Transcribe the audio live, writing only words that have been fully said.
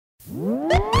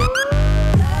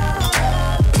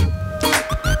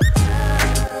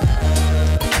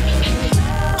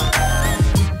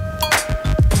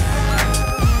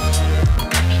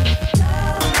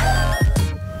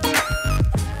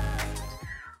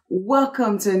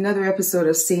Welcome to another episode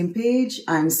of Same Page.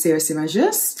 I'm Sarah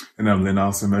Simagist. And I'm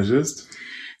Lenal Simagist.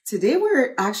 Today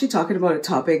we're actually talking about a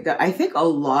topic that I think a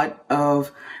lot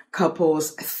of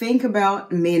couples think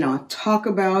about, may not talk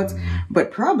about,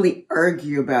 but probably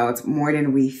argue about more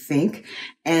than we think.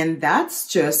 And that's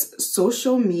just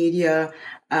social media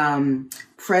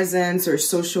presence or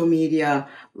social media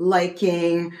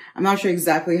liking. I'm not sure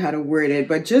exactly how to word it,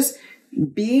 but just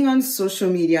being on social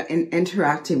media and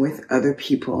interacting with other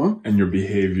people. And your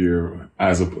behavior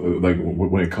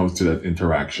when it comes to that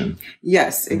interaction.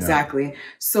 Yes, exactly. Yeah.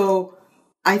 So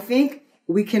I think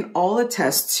we can all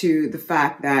attest to the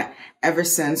fact that ever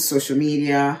since social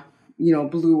media,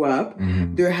 blew up,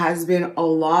 there has been a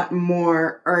lot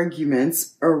more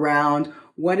arguments around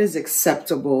what is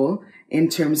acceptable in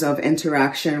terms of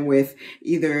interaction with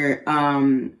either,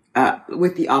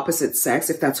 with the opposite sex,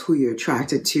 if that's who you're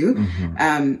attracted to,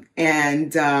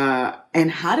 and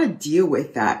how to deal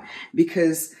with that.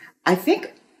 Because I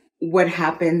think what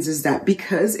happens is that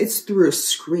because it's through a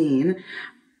screen,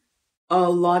 a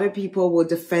lot of people will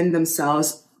defend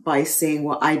themselves by saying,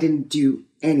 well, I didn't do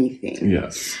anything.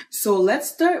 Yes. So let's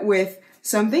start with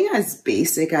something as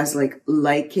basic as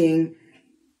liking,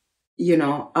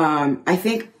 I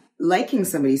think liking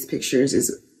somebody's pictures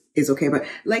is okay, but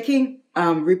liking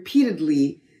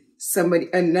repeatedly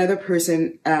another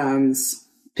person's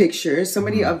pictures,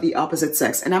 somebody of the opposite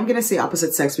sex. And I'm going to say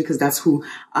opposite sex because that's who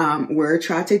we're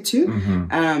attracted to.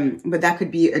 But that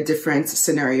could be a different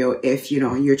scenario if,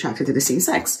 you're attracted to the same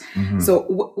sex. So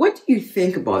what do you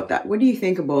think about that? What do you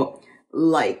think about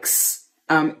likes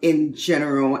in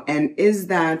general? And is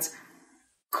that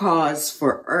cause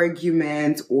for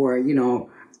argument or,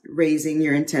 raising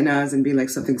your antennas and being like,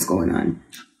 something's going on?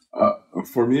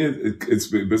 For me, it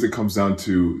basically comes down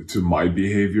to my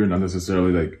behavior, not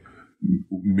necessarily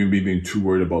maybe being too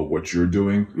worried about what you're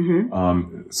doing.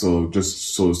 So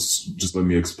just let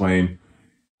me explain.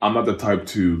 I'm not the type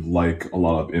to like a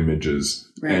lot of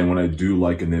images, right. And when I do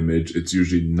like an image, it's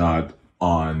usually not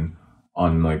on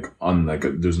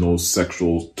there's no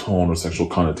sexual tone or sexual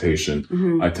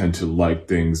connotation. I tend to like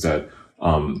things that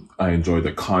I enjoy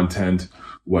the content,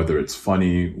 whether it's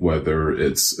funny, whether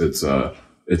it's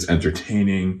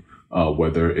entertaining,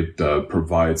 whether it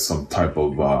provides some types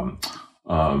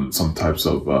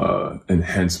of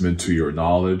enhancement to your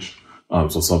knowledge.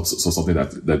 So something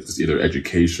that's either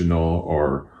educational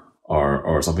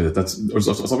or something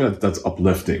that's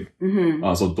uplifting.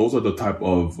 So those are the type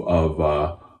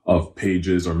of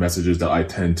pages or messages that I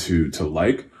tend to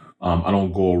like. I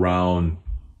don't go around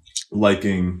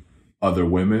liking other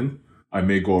women. I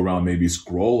may go around, maybe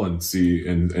scroll and see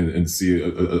see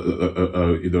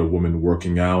either a woman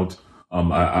working out.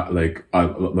 I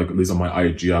at least on my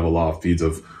IG, I have a lot of feeds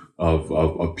of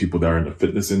people that are in the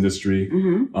fitness industry,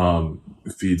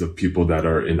 feeds of people that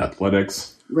are in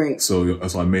athletics. Right. So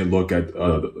I may look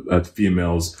at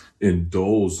females in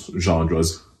those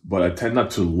genres, but I tend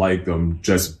not to like them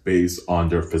just based on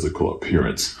their physical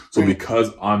appearance. So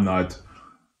because I'm not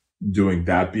doing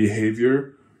that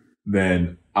behavior,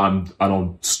 then I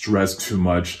don't stress too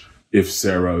much if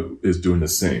Sarah is doing the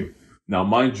same. Now,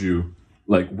 mind you,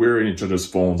 we're in each other's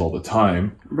phones all the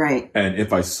time. Right. And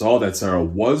if I saw that Sarah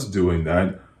was doing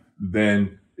that,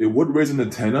 then it would raise an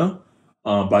antenna.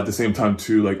 But at the same time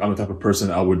too, I'm the type of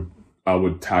person I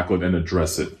would tackle it and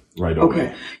address it right away.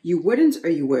 Okay. You wouldn't or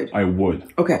you would? I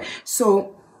would. Okay.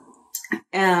 So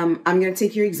I'm going to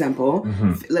take your example.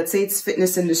 Let's say it's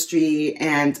fitness industry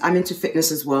and I'm into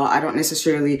fitness as well. I don't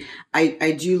necessarily,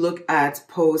 I do look at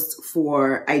posts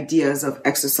for ideas of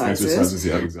exercises.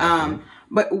 Yeah, exactly.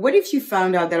 But what if you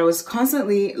found out that I was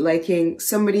constantly liking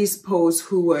somebody's post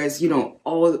who was,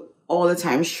 all the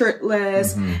time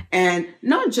shirtless and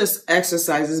not just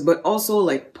exercises, but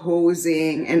also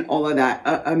posing and all of that,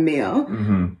 a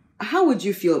male. How would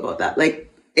you feel about that?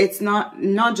 It's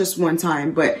not just one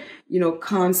time, but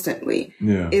constantly.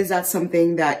 Yeah. Is that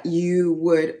something that you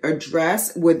would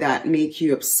address? Would that make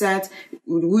you upset?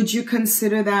 Would you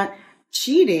consider that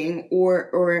cheating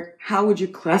or how would you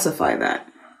classify that?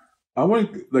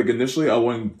 Initially I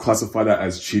wouldn't classify that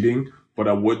as cheating, but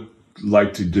I would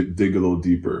like to dig a little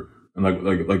deeper. And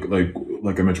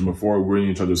like I mentioned before, we're in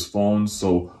each other's phones.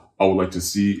 So I would like to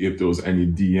see if there was any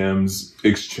DMs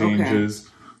exchanges.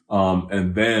 Okay.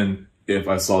 And then if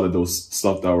I saw that those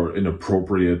stuff that were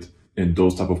inappropriate in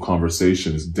those type of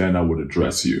conversations, then I would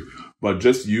address you. But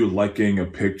just you liking a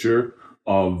picture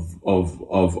of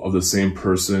the same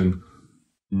person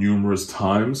numerous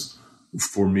times,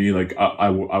 for me, like I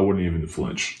wouldn't even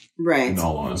flinch. Right. In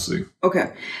all honesty.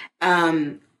 Okay.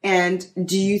 And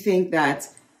do you think that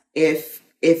if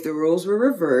the roles were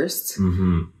reversed,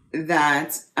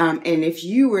 that and if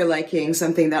you were liking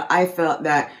something that I felt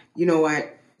that, you know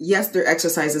what, yes, they're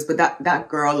exercises, but that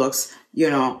girl looks, you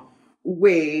know,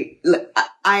 way, like,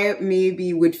 I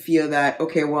maybe would feel that,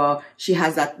 okay, well, she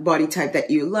has that body type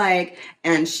that you like,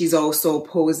 and she's also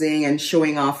posing and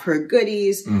showing off her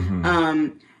goodies.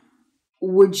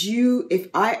 Would you, if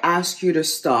I asked you to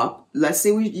stop, let's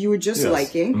say you were just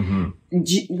liking,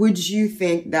 would you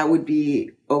think that would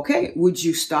be okay? Would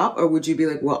you stop, or would you be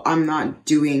like, well, I'm not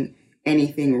doing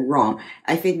anything wrong?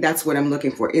 I think that's what I'm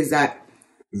looking for. Is that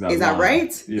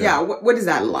right? Yeah. What is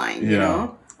that line? You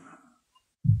know?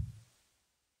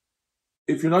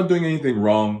 If you're not doing anything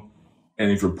wrong, and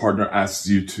if your partner asks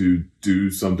you to do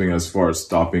something as far as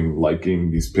stopping liking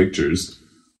these pictures,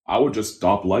 I would just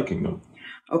stop liking them.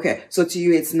 Okay, so to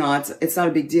you, it's not a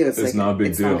big deal. It's like, not a big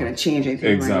deal. It's not going to change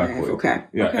anything. Exactly. In my life. Okay.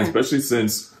 Yeah, okay. Especially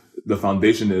since the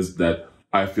foundation is that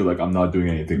I feel like I'm not doing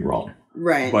anything wrong.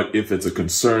 Right. But if it's a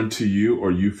concern to you,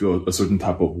 or you feel a certain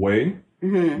type of way,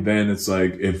 then it's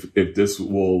like, if this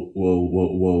will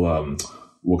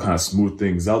kind of smooth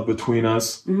things out between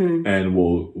us, and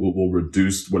will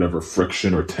reduce whatever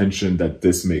friction or tension that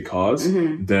this may cause,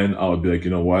 then I would be like, you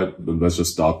know what, let's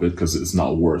just stop it, because it's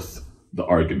not worth the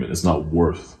argument. It's not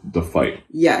worth the fight.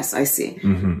 Yes, I see.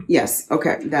 Yes.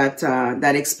 Okay.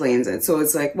 That explains it. So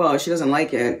it's like, well, she doesn't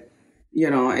like it. You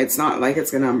know, it's not like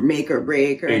it's going to make or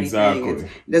break or anything. It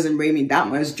doesn't bring me that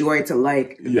much joy to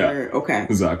like her. Okay.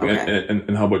 Exactly. Okay.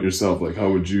 And how about yourself? Like, how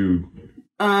would you...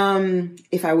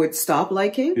 if I would stop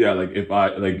liking? Yeah, like if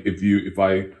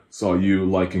I saw you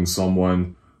liking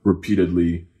someone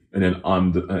repeatedly, and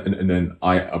then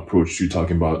I approached you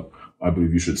talking about, I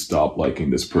believe you should stop liking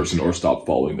this person or stop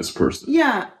following this person.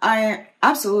 Yeah,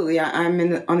 absolutely.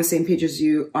 I'm on the same page as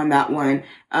you on that one.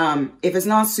 If it's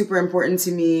not super important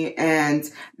to me, and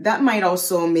that might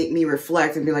also make me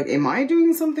reflect and be like, am I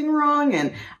doing something wrong?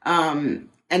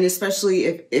 And especially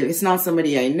if it's not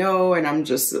somebody I know and I'm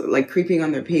just like creeping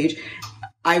on their page,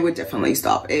 I would definitely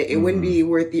stop. It wouldn't be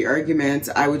worth the argument.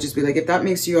 I would just be like, if that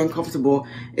makes you uncomfortable,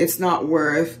 it's not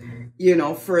worth, you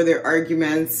know, further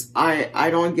arguments. I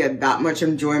don't get that much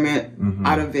enjoyment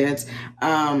out of it.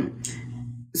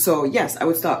 So yes, I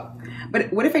would stop.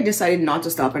 But what if I decided not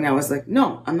to stop and I was like,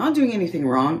 no, I'm not doing anything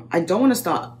wrong. I don't want to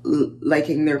stop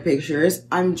liking their pictures.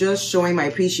 I'm just showing my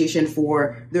appreciation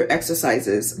for their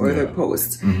exercises or their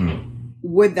posts.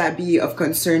 Would that be of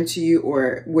concern to you,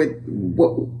 or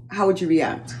how would you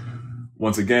react?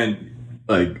 Once again,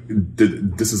 like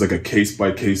this is like a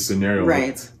case-by-case scenario,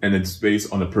 right? And it's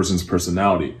based on a person's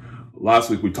personality. Last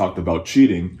week we talked about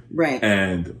cheating, right?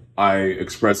 And I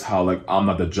expressed how, like, I'm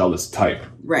not the jealous type,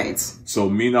 right? So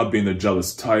me not being the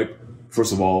jealous type,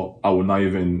 first of all, I would not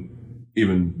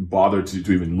even bother to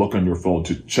even look on your phone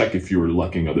to check if you were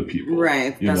liking other people,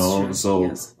 right? You know, true. So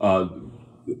yes.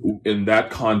 In that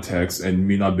context, and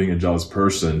me not being a jealous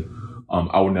person,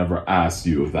 I would never ask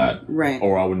you of that. Right.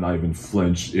 Or I would not even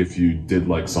flinch if you did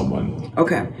like someone.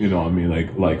 Okay. You know what I mean?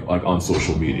 Like on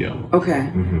social media. Okay.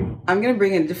 I'm going to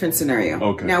bring in a different scenario.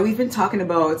 Okay. Now, we've been talking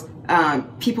about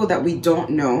people that we don't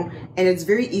know, and it's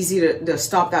very easy to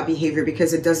stop that behavior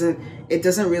because it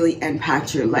doesn't really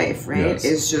impact your life, right? Yes.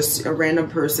 It's just a random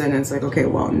person, and it's like, okay,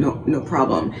 well, no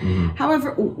problem.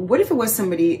 However, what if it was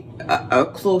somebody, a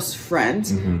close friend,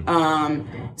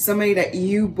 somebody that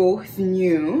you both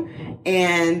knew,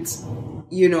 and,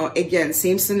 you know, again,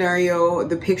 same scenario,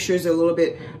 the picture's a little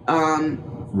bit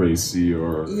racy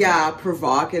or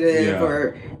provocative,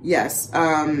 or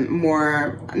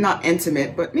more not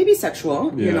intimate, but maybe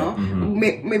sexual, you know,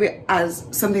 maybe as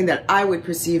something that I would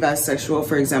perceive as sexual,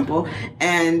 for example,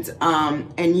 and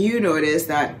you notice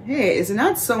that, hey, isn't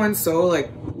that so and so, like,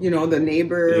 you know, the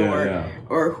neighbor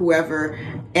or whoever,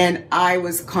 and I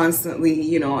was constantly,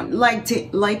 you know,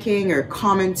 liking or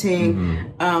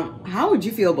commenting, how would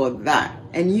you feel about that?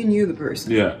 And you knew the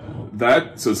person. Yeah,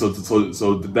 that's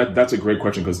a great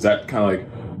question, because that kind of like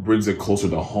brings it closer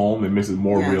to home. It makes it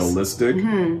more realistic.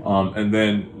 And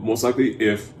then most likely,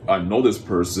 if I know this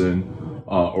person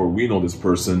or we know this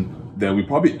person, then we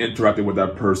probably interacted with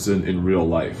that person in real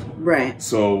life. Right.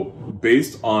 So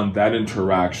based on that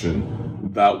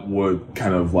interaction, that would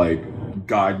kind of like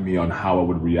guide me on how I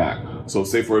would react. So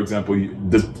say, for example,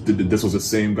 this was the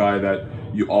same guy that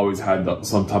you always had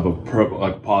some type of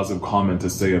positive comment to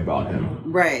say about him.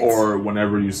 Right. Or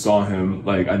whenever you saw him,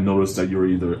 like, I noticed that you were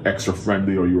either extra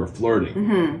friendly or you were flirting.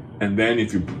 Mm-hmm. And then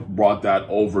if you brought that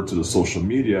over to the social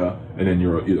media and then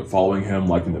you're either following him,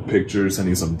 liking the pictures,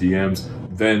 sending some DMs,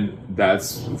 then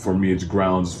that's, for me, it's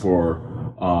grounds for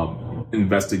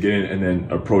investigating and then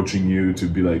approaching you to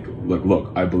be like,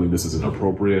 look, I believe this is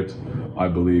inappropriate. I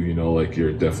believe, like,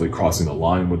 you're definitely crossing the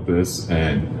line with this,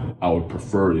 and I would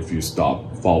prefer if you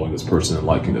stop following this person and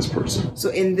liking this person. So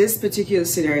in this particular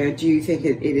scenario, do you think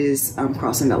it is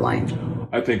crossing the line?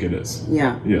 I think it is.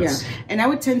 Yeah. Yes. Yeah. And I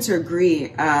would tend to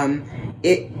agree. I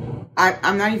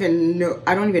don't even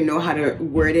know how to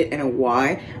word it and a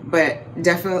why, but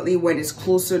definitely when it's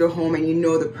closer to home and you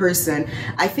know the person,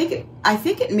 I think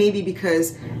it may be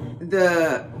because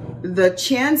the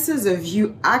chances of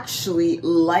you actually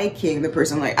liking the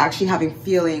person, like actually having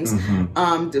feelings,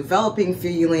 developing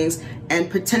feelings,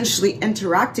 and potentially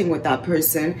interacting with that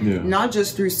person, not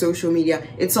just through social media.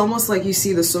 It's almost like you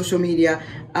see the social media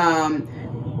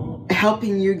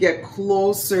helping you get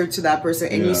closer to that person,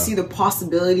 and you see the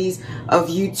possibilities of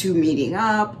you two meeting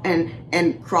up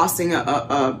and crossing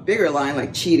a bigger line,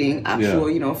 like cheating,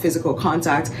 actual physical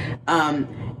contact.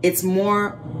 It's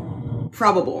more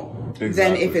probable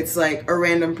than if it's like a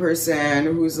random person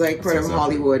who's like part of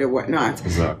Hollywood or whatnot.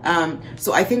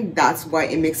 So I think that's why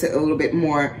it makes it a little bit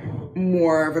more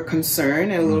of a concern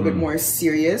and a little bit more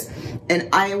serious. And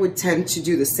I would tend to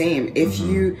do the same if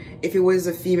it was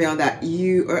a female that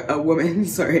you, or a woman,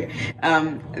 sorry,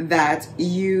 that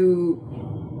we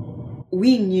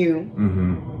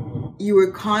knew you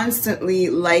were constantly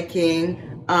liking,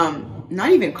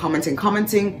 not even commenting,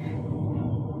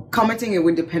 it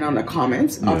would depend on the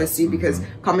comment, obviously, because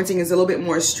commenting is a little bit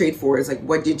more straightforward. It's like,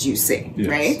 what did you say,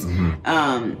 right?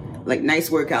 Like nice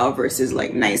workout versus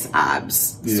like nice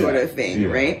abs sort of thing,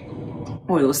 right?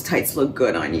 Or those tights look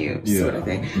good on you sort of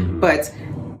thing. But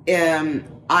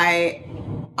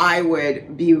I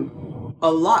would be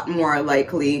a lot more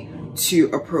likely to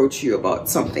approach you about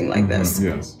something like this.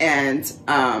 And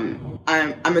I'm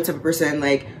a type of person,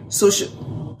 like,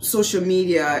 social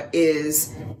media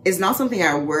is not something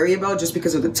I worry about just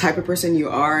because of the type of person you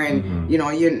are, and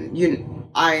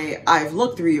I've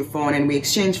looked through your phone and we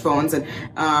exchange phones, and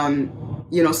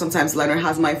sometimes Leonard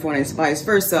has my phone and vice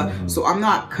versa. So I'm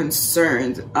not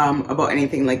concerned about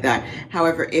anything like that.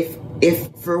 However, if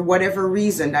for whatever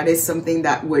reason that is something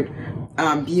that would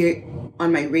be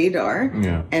on my radar,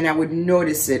 and I would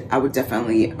notice it, I would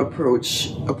definitely approach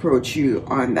you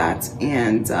on that,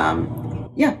 and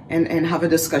and have a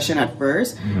discussion at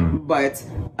first. But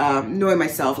knowing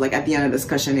myself, like at the end of the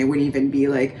discussion, it wouldn't even be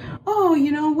like, oh,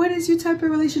 what is your type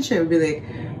of relationship? It would be like,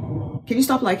 can you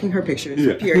stop liking her pictures?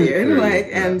 Period. Like,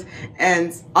 and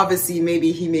obviously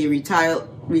maybe he may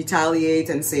retaliate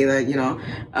and say that,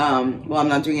 well, I'm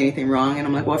not doing anything wrong. And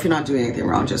I'm like, well, if you're not doing anything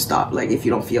wrong, just stop. Like, if you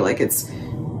don't feel like it's,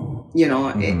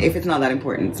 if it's not that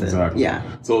important. Exactly. Yeah.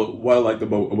 So what I liked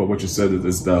about what you said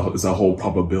is that whole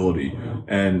probability.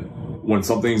 And when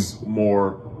something's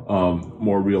more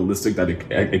realistic that it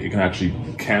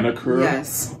can occur.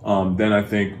 Then I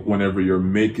think whenever you're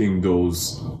making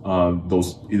those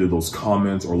either those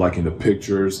comments or liking the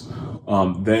pictures,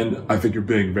 then I think you're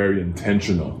being very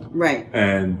intentional. Right.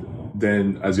 And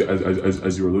then as you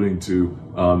were alluding to,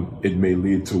 it may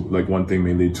lead to, like, one thing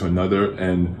may lead to another,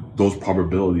 and those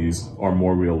probabilities are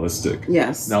more realistic.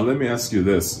 Yes. Now let me ask you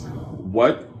this.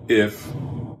 What if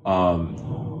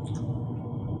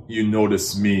you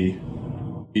notice me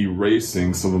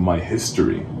erasing some of my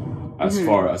history as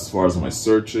far as my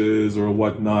searches or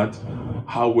whatnot?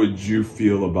 How would you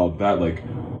feel about that? Like,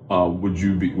 would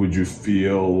you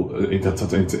feel any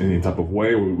type of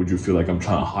way, or would you feel like I'm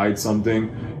trying to hide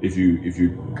something if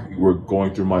you were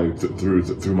going through my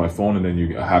phone and then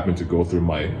you happen to go through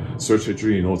my search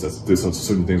history, you know, that there's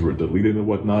certain things were deleted and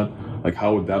whatnot? Like,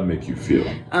 how would that make you feel?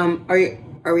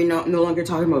 Are we no longer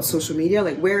talking about social media?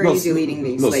 Like, where are you deleting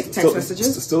these? Like, text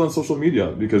messages? Still on social media,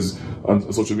 because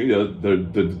on social media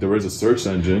there is a search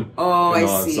engine. Oh, I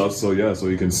see. Stuff, so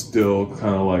you can still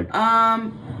kind of like.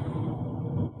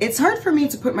 It's hard for me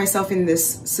to put myself in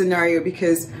this scenario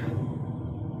because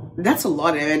that's a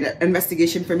lot of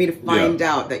investigation for me to find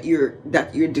out that you're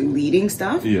deleting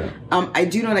stuff. Yeah. I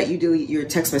do know that you delete your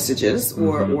text messages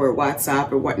or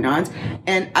WhatsApp or whatnot,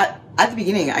 and at the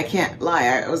beginning, I can't lie,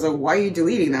 I was like, why are you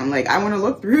deleting them? Like, I want to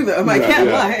look through them. I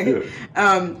can't lie.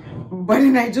 But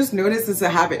then I just noticed it's a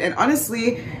habit. And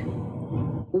honestly,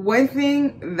 one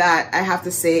thing that I have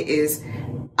to say is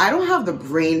I don't have the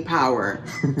brain power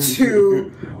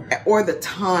or the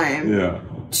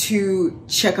time to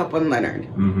check up on Leonard.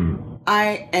 Mm-hmm.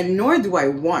 And nor do I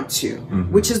want to,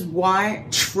 which is why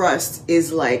trust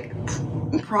is like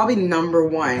probably number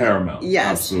one. Paramount.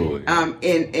 Yes. Absolutely.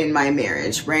 In my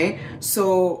marriage, right?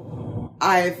 So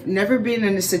I've never been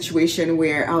in a situation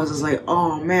where I was just like,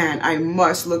 oh man, I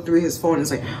must look through his phone.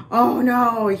 It's like, oh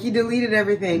no, he deleted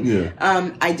everything. Yeah.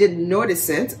 I did notice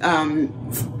it.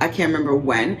 I can't remember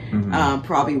when,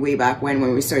 probably way back when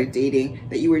we started dating,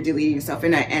 that you were deleting stuff.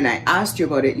 And I asked you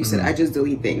about it. You said, I just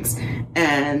delete things.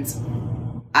 And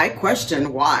I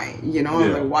questioned why,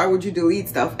 like, why would you delete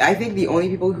stuff? I think the only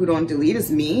people who don't delete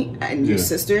is me and your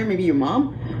sister, maybe your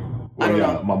mom. Well, I don't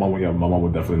know. My mom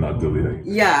would definitely not delete it.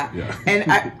 Yeah.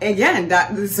 And again,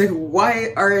 that's like,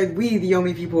 why are we the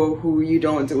only people who you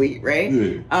don't delete, right?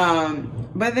 Yeah.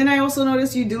 But then I also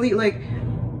noticed you delete like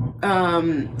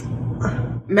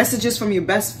messages from your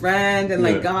best friend and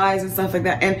like guys and stuff like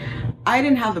that. And I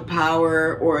didn't have the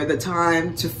power or the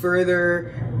time to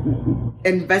further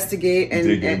investigate and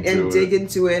dig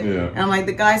into it. Yeah. And I'm like,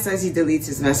 the guy says he deletes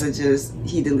his messages,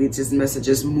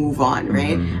 move on,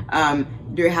 right?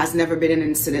 There has never been an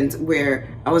incident where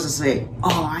I was just like,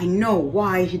 oh, I know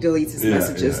why he deletes his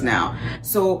messages now.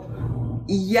 So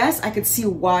yes, I could see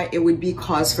why it would be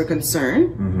cause for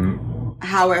concern.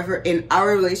 However, in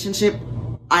our relationship,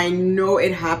 I know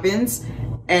it happens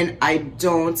and I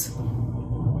don't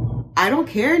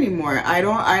care anymore. I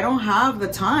don't have the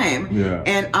time,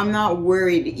 and I'm not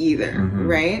worried either,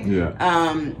 right?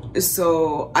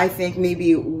 So I think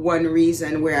maybe one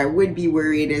reason where I would be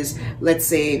worried is, let's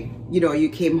say, you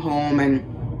came home and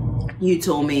you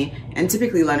told me, and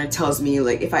typically Leonard tells me,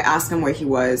 like, if I ask him where he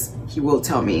was, he will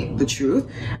tell me the truth.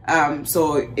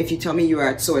 So if you tell me you were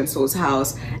at so-and-so's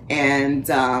house and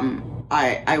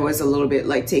I was a little bit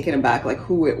like taken aback, like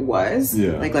who it was,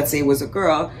 like let's say it was a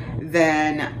girl,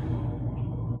 then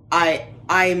I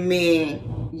may,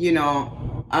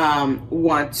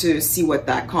 want to see what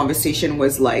that conversation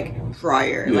was like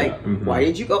prior. Like, why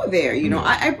did you go there?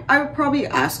 I would probably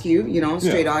ask you,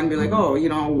 straight on, be like, oh,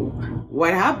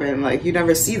 what happened? Like, you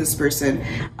never see this person.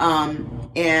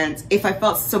 And if I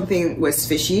felt something was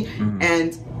fishy,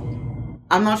 and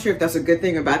I'm not sure if that's a good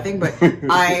thing or bad thing, but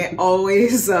I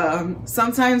always,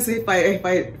 sometimes if I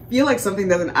feel like something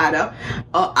doesn't add up,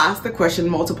 I'll ask the question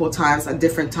multiple times at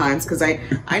different times, because I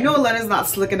know Leonard's not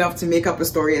slick enough to make up a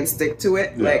story and stick to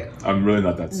it. Yeah, like, I'm really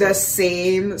not that the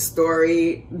same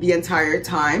story the entire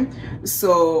time.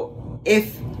 So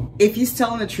if he's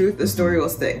telling the truth, the story will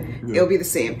stick. It'll be the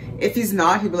same. If he's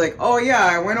not, he'll be like, oh yeah,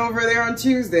 I went over there on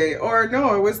Tuesday, or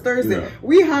no, it was Thursday.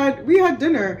 We had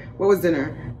dinner. What was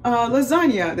dinner?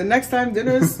 Lasagna. The next time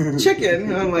dinner's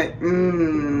chicken. And I'm like,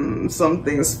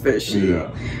 something's fishy.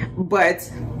 But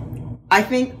I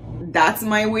think that's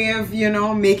my way of,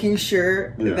 making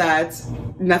sure that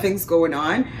nothing's going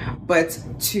on. But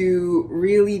to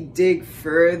really dig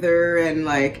further and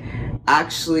like,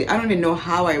 actually, I don't even know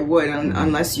how I would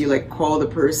unless you like call the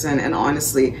person, and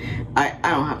honestly, I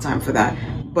don't have time for that.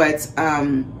 But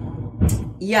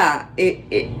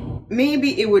it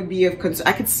maybe it would be of concern.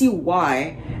 I could see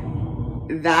why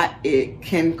that it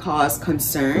can cause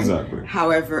concern. Exactly.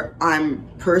 However, I'm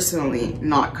personally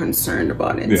not concerned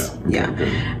about it.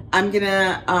 Okay. I'm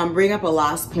gonna bring up a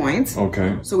last point.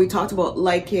 Okay. So we talked about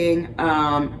liking,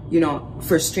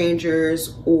 for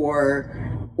strangers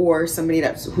or somebody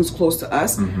who's close to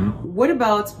us. What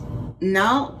about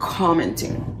now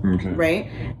commenting? Right?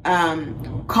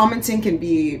 Commenting can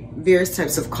be various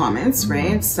types of comments,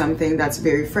 right? Something that's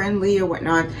very friendly or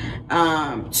whatnot,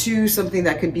 to something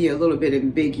that could be a little bit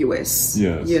ambiguous.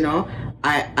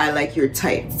 I like your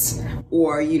tights,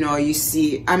 or you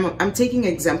see, I'm taking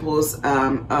examples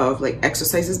of like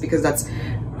exercises, because that's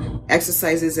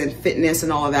exercises and fitness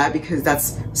and all of that, because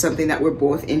that's something that we're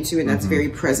both into, and that's very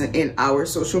present in our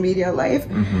social media life.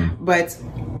 But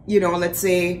let's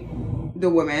say the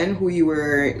woman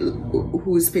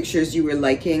whose pictures you were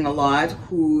liking a lot,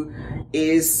 who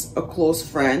is a close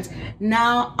friend,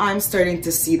 now I'm starting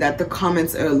to see that the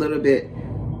comments are a little bit,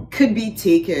 could be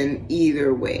taken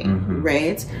either way,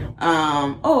 right?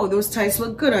 Oh, those tights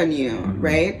look good on you,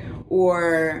 right?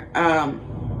 Or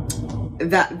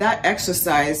that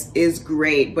exercise is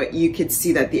great, but you could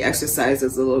see that the exercise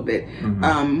is a little bit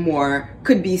more,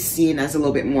 could be seen as a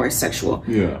little bit more sexual.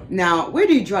 Now, where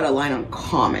do you draw the line on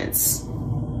comments?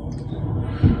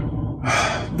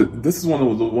 This is one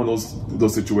of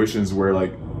those situations where,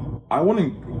 like, I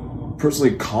wouldn't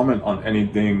personally comment on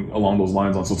anything along those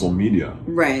lines on social media,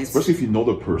 right? Especially if you know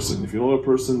the person. If you know the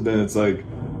person, then it's like,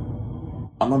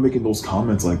 I'm not making those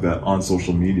comments like that on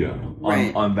social media,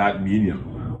 right, on that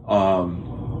medium.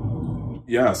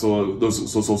 yeah, so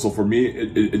for me,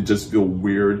 it just feel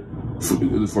weird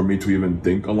for me to even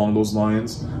think along those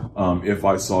lines. If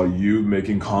I saw you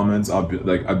making comments,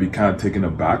 I'd be kind of taken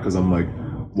aback, because I'm like,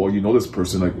 well, you know this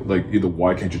person, like either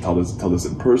why can't you tell this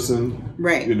in person?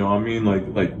 Right. You know what I mean?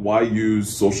 Like why use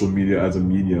social media as a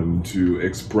medium to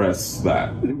express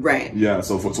that? Right. Yeah,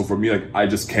 so for me, like, I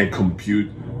just can't compute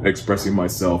expressing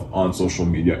myself on social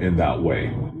media in that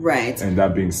way. Right. And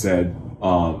that being said,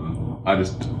 I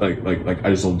just I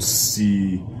just don't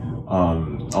see I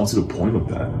don't see the point of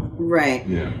that. Right.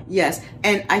 Yeah. Yes.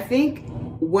 And I think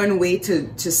one way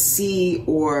to see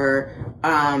or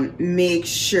make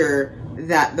sure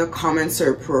that the comments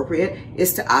are appropriate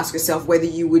is to ask yourself whether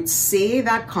you would say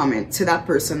that comment to that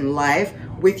person live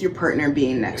with your partner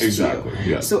being next to you. Exactly.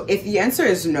 Yeah. So if the answer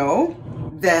is no,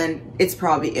 then it's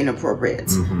probably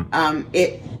inappropriate.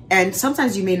 And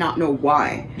sometimes you may not know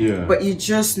why. Yeah. But you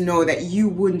just know that you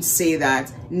wouldn't say that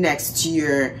next to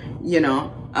your,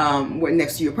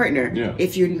 next to your partner. Yeah.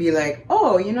 If you'd be like,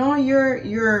 oh,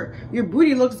 your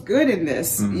booty looks good in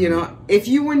this. If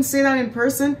you wouldn't say that in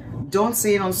person, don't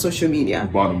say it on social media.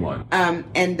 Bottom line.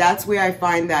 And that's where I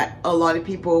find that a lot of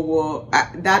people will,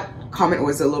 that comment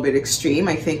was a little bit extreme.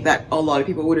 I think that a lot of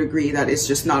people would agree that it's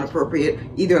just not appropriate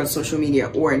either on social media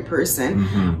or in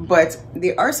person. But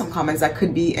there are some comments that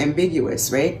could be ambiguous,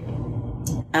 right?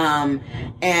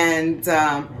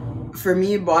 For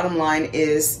me, bottom line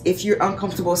is, if you're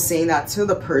uncomfortable saying that to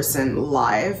the person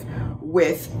live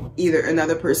with either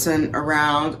another person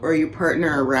around or your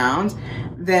partner around,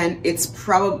 then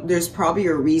there's probably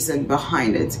a reason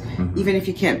behind it. Even if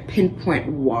you can't pinpoint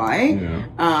why,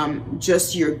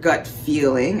 just your gut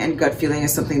feeling, and gut feeling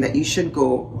is something that you should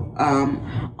go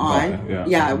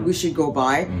on. We should go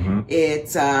by.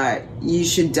 You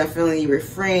should definitely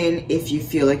refrain if you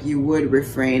feel like you would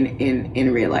refrain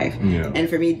in real life. And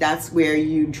for me, that's where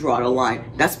you draw the line.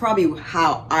 That's probably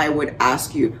how I would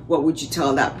ask you, what would you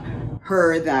tell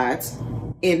her that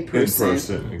in person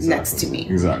exactly. next to me?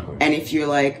 Exactly. And if you're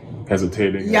like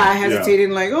hesitating,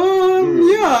 like,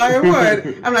 I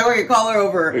would. I'm like, okay, call her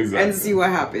over and see what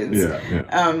happens.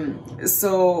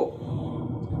 So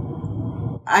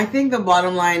I think the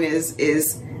bottom line is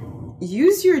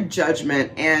use your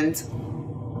judgment. And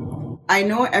I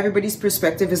know everybody's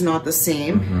perspective is not the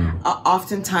same.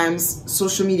 Oftentimes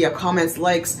social media comments,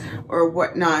 likes, or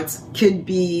whatnot could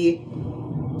be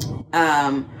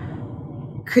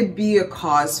a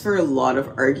cause for a lot of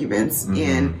arguments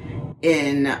in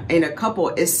a couple,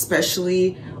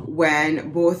 especially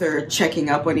when both are checking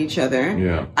up on each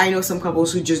other. I know some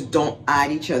couples who just don't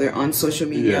add each other on social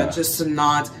media just to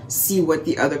not see what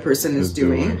the other person is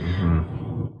doing.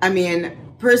 I mean,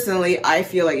 personally, I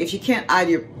feel like if you can't add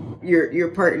your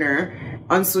partner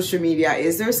on social media,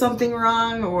 is there something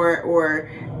wrong, or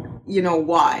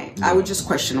why? I would just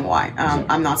question why.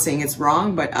 I'm not saying it's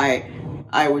wrong, but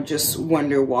I would just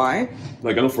wonder why.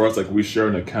 Like, I know for us, like, we share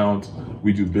an account,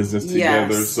 we do business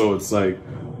together, so it's like,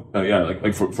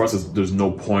 like for us, there's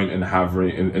no point in having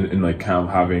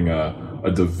having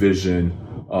a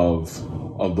division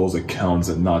of those accounts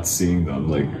and not seeing them,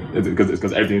 like,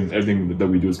 because everything that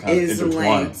we do is kind of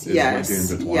intertwined.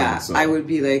 So I would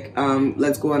be like,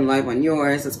 let's go on live on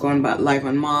yours, let's go on live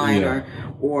on mine,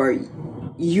 or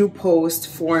you post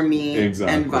for me,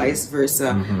 and vice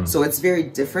versa. So it's very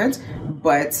different,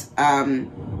 but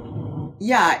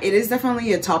it is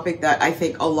definitely a topic that I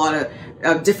think a lot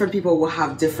of different people will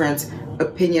have different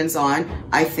opinions on.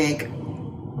 I think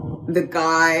the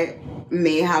guy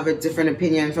may have a different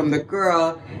opinion from the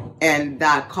girl, and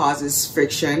that causes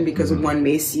friction because one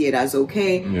may see it as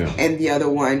okay, and the other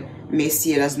one may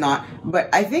see it as not. But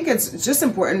I think it's just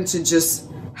important to just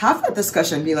have that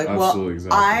discussion, be like,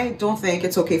 I don't think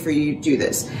it's okay for you to do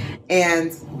this.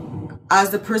 And as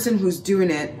the person who's doing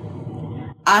it,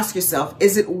 ask yourself,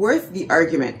 is it worth the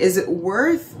argument? Is it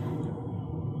worth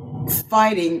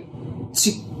fighting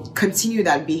to continue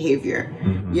that behavior?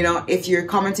 If you're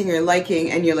commenting or liking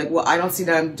and you're like, well, I don't see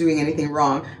that I'm doing anything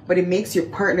wrong, but it makes your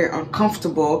partner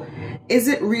uncomfortable, is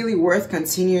it really worth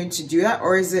continuing to do that?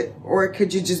 Or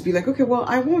could you just be like, okay, well,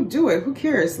 I won't do it. Who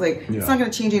cares? Like, it's not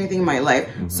going to change anything in my life.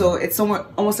 So it's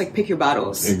almost like pick your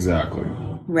battles. Exactly.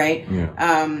 Right?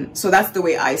 So that's the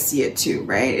way I see it too,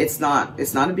 right? It's not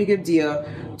a big a deal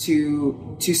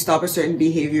to stop a certain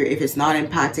behavior if it's not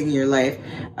impacting your life.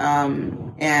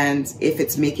 And if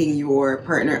it's making your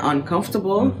partner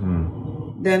uncomfortable,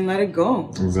 then let it go.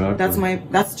 Exactly.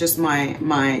 That's just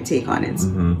my take on it.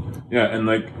 And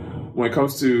like, when it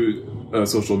comes to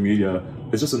social media,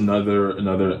 it's just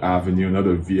another avenue,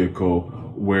 another vehicle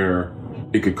where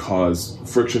it could cause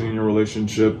friction in your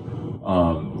relationship.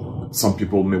 Some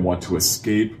people may want to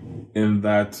escape in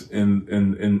that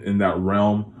in that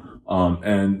realm,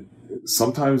 and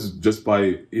sometimes just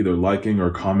by either liking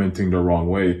or commenting the wrong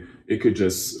way, it could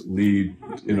just lead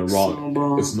in a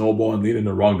snowball and lead in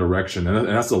the wrong direction, and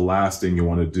that's the last thing you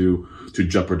want to do to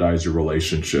jeopardize your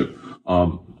relationship.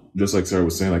 Just like Sarah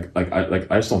was saying,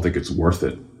 I just don't think it's worth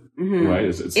it. Right?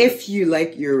 It's, if you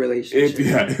like your relationship.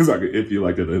 Exactly. If you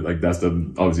like it, like that's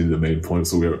obviously the main point.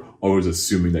 So we're always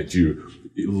assuming that you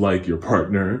like your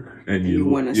partner and you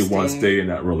want to stay in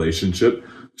that relationship.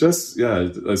 Just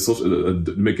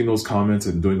making those comments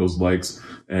and doing those likes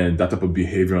and that type of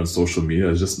behavior on social media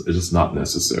is just not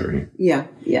necessary. Yeah.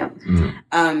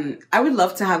 I would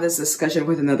love to have this discussion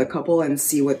with another couple and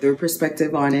see what their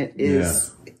perspective on it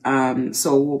is.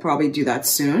 So we'll probably do that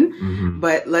soon,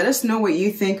 but let us know what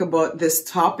you think about this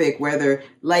topic, whether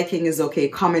liking is okay,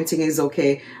 commenting is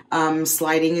okay,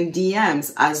 sliding in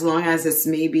DMs, as long as it's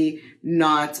maybe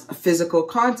not physical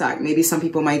contact. Maybe some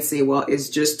people might say, well, it's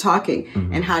just talking.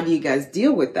 And how do you guys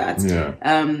deal with that?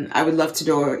 I would love to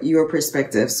know your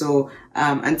perspective. So,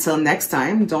 until next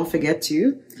time, don't forget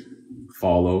to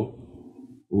follow,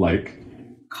 like,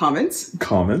 comment,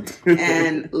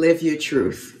 and live your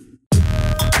truth.